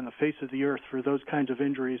facility on the face of the earth for those kinds of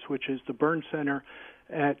injuries, which is the Burn Center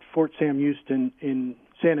at Fort Sam Houston in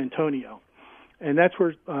San Antonio. And that's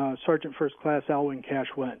where Sergeant First Class Alwyn Cash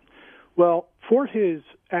went. Well, for his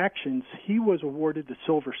actions, he was awarded the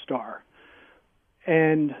Silver Star.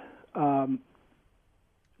 And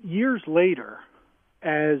years later,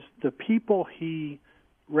 as the people he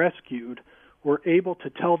rescued were able to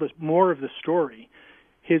tell more of the story,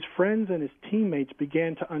 his friends and his teammates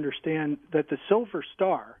began to understand that the Silver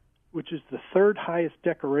Star, which is the 3rd highest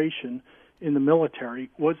decoration in the military,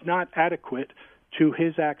 was not adequate to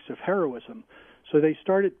his acts of heroism. So they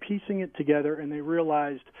started piecing it together, and they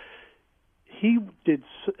realized he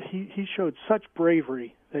showed such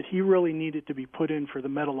bravery that he really needed to be put in for the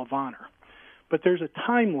Medal of Honor. But there's a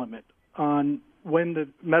time limit on when the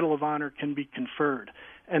Medal of Honor can be conferred,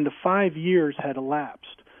 and the 5 years had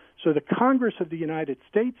elapsed. So the Congress of the United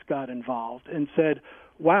States got involved and said,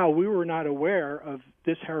 wow, we were not aware of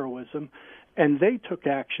this heroism, and they took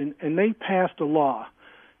action, and they passed a law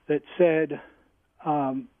that said,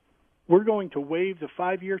 we're going to waive the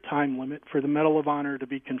 5-year time limit for the Medal of Honor to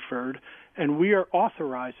be conferred, and we are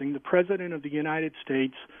authorizing the President of the United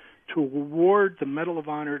States to award the Medal of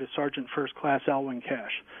Honor to Sergeant First Class Alwyn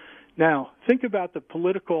Cash. Now, think about the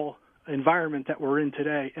political environment that we're in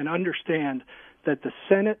today and understand that the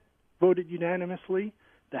Senate voted unanimously,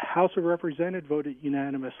 the House of Representatives voted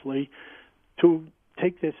unanimously to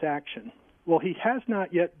take this action. Well, he has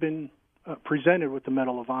not yet been presented with the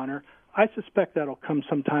Medal of Honor. I suspect that'll come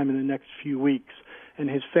sometime in the next few weeks, and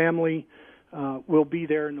his family will be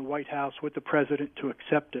there in the White House with the President to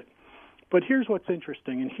accept it. But here's what's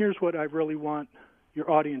interesting, and here's what I really want your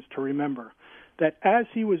audience to remember, that as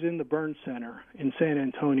he was in the burn center in San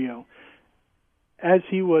Antonio, as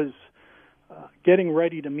he was getting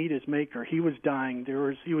ready to meet his maker, he was dying.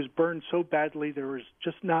 He was burned so badly there was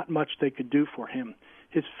just not much they could do for him.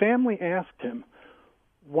 His family asked him,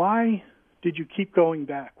 why did you keep going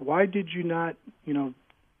back? Why did you not,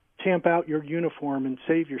 tamp out your uniform and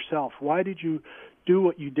save yourself? Why did you do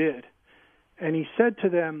what you did? And he said to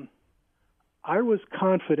them, I was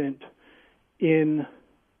confident in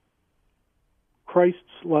Christ's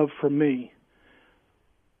love for me,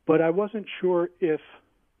 but I wasn't sure if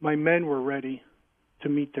my men were ready to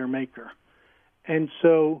meet their Maker. And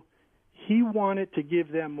so he wanted to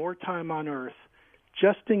give them more time on earth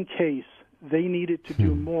just in case they needed to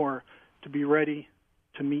do more to be ready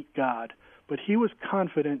to meet God. But he was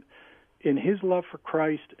confident in his love for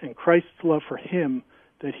Christ and Christ's love for him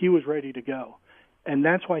that he was ready to go. And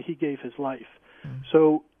that's why he gave his life.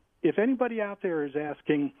 So if anybody out there is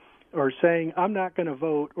asking or saying, I'm not going to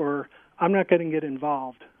vote or I'm not going to get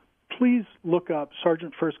involved, please look up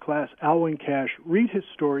Sergeant First Class Alwyn Cash, read his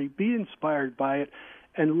story, be inspired by it,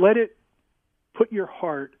 and let it put your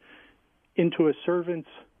heart into a servant's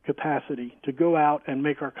capacity to go out and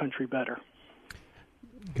make our country better.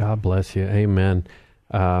 God bless you. Amen.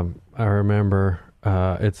 I remember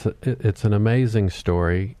it's an amazing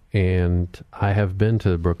story, and I have been to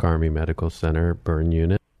the Brooke Army Medical Center burn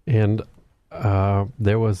unit, and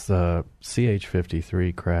there was a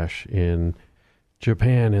CH-53 crash in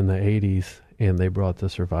Japan in the 80s, and they brought the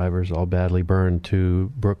survivors all badly burned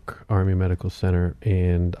to Brooke Army Medical Center,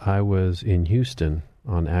 and I was in Houston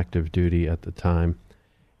on active duty at the time,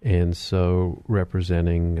 and so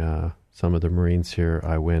representing some of the Marines here,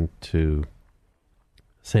 I went to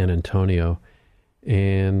San Antonio,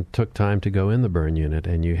 and took time to go in the burn unit,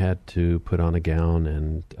 and you had to put on a gown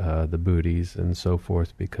and the booties and so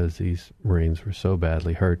forth because these Marines were so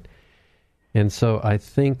badly hurt. And so I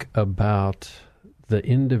think about the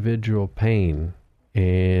individual pain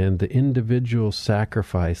and the individual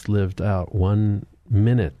sacrifice lived out 1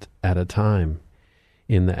 minute at a time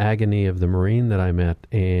in the agony of the Marine that I met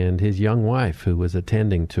and his young wife who was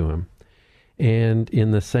attending to him. And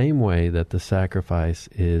in the same way that the sacrifice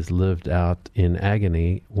is lived out in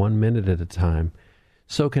agony 1 minute at a time,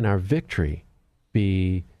 so can our victory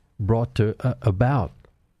be brought to about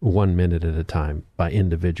 1 minute at a time by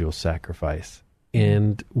individual sacrifice.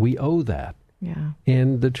 And we owe that. Yeah.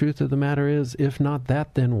 And the truth of the matter is, if not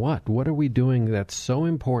that, then what? What are we doing that's so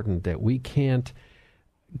important that we can't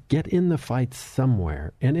get in the fight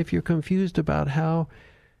somewhere? And if you're confused about how,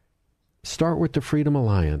 start with the Freedom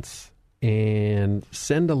Alliance and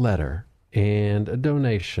send a letter and a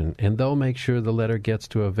donation, and they'll make sure the letter gets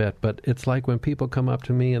to a vet. But it's like when people come up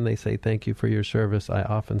to me and they say, thank you for your service, I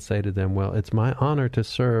often say to them, well, it's my honor to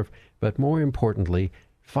serve, but more importantly,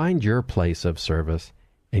 find your place of service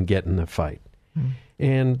and get in the fight.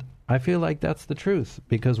 And I feel like that's the truth,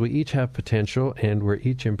 because we each have potential and we're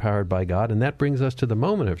each empowered by God. And that brings us to the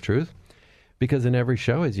moment of truth, because in every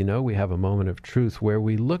show, as you know, we have a moment of truth where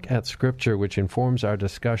we look at Scripture, which informs our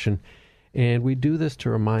discussion. And we do this to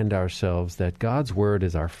remind ourselves that God's Word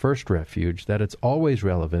is our first refuge, that it's always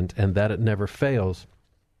relevant, and that it never fails.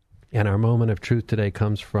 And our moment of truth today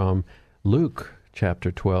comes from Luke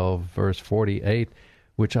chapter 12, verse 48,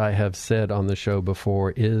 which I have said on the show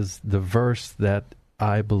before is the verse that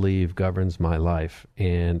I believe governs my life.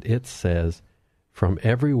 And it says, from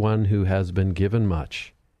everyone who has been given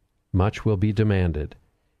much, much will be demanded.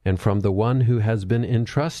 And from the one who has been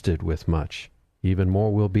entrusted with much, even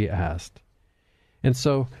more will be asked. And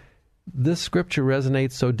so this scripture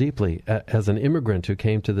resonates so deeply. As an immigrant who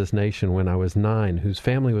came to this nation when I was 9, whose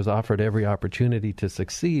family was offered every opportunity to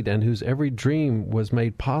succeed and whose every dream was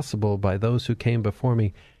made possible by those who came before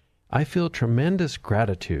me, I feel tremendous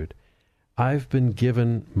gratitude. I've been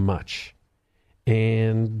given much.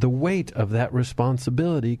 And the weight of that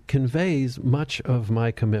responsibility conveys much of my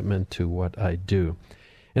commitment to what I do.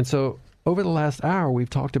 And so over the last hour,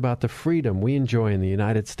 we've talked about the freedom we enjoy in the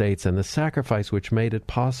United States and the sacrifice which made it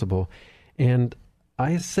possible. And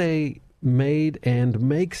I say made and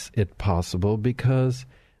makes it possible because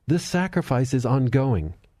this sacrifice is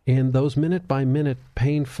ongoing. And those minute-by-minute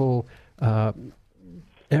painful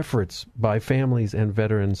efforts by families and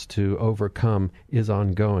veterans to overcome is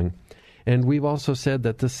ongoing. And we've also said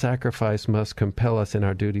that this sacrifice must compel us in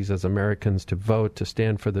our duties as Americans to vote, to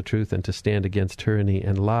stand for the truth, and to stand against tyranny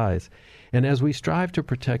and lies. And as we strive to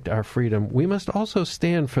protect our freedom, we must also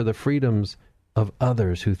stand for the freedoms of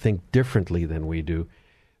others who think differently than we do,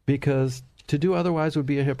 because to do otherwise would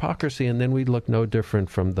be a hypocrisy, and then we'd look no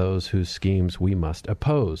different from those whose schemes we must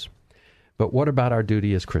oppose. But what about our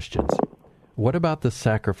duty as Christians? What about the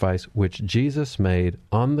sacrifice which Jesus made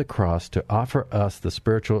on the cross to offer us the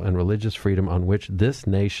spiritual and religious freedom on which this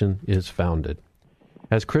nation is founded?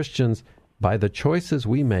 As Christians, by the choices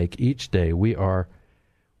we make each day, we are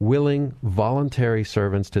willing, voluntary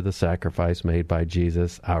servants to the sacrifice made by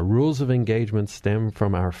Jesus. Our rules of engagement stem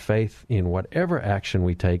from our faith in whatever action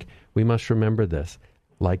we take. We must remember this.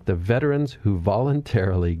 Like the veterans who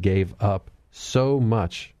voluntarily gave up so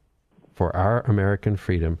much for our American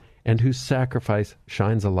freedom, and whose sacrifice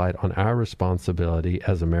shines a light on our responsibility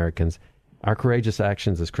as Americans, our courageous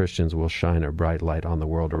actions as Christians will shine a bright light on the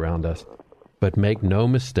world around us. But make no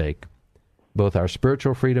mistake, both our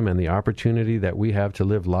spiritual freedom and the opportunity that we have to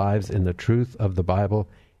live lives in the truth of the Bible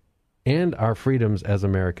and our freedoms as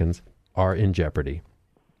Americans are in jeopardy.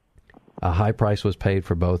 A high price was paid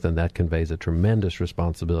for both, and that conveys a tremendous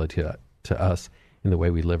responsibility to us in the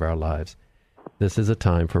way we live our lives. This is a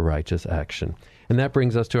time for righteous action. And that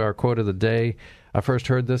brings us to our quote of the day. I first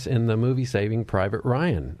heard this in the movie Saving Private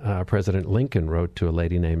Ryan. President Lincoln wrote to a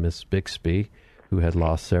lady named Miss Bixby, who had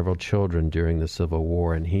lost several children during the Civil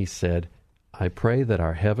War, and he said, I pray that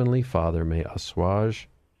our Heavenly Father may assuage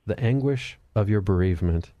the anguish of your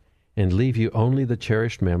bereavement and leave you only the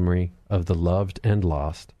cherished memory of the loved and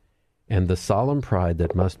lost, and the solemn pride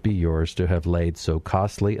that must be yours to have laid so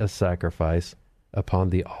costly a sacrifice upon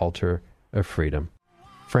the altar of freedom.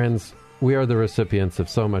 Friends, we are the recipients of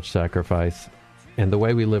so much sacrifice, and the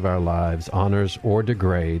way we live our lives honors or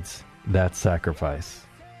degrades that sacrifice.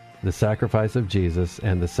 The sacrifice of Jesus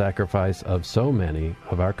and the sacrifice of so many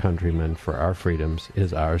of our countrymen for our freedoms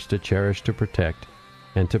is ours to cherish, to protect,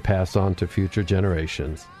 and to pass on to future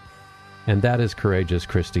generations. And that is courageous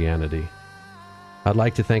Christianity. I'd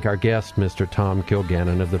like to thank our guest, Mr. Tom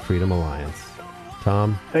Kilgannon of the Freedom Alliance.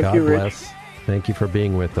 Tom, Thank God you, Rich. bless. Thank you for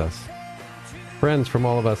being with us. Friends, from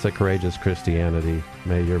all of us at Courageous Christianity,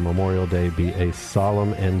 may your Memorial Day be a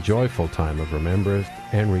solemn and joyful time of remembrance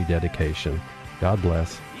and rededication. God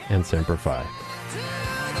bless, and Semper Fi.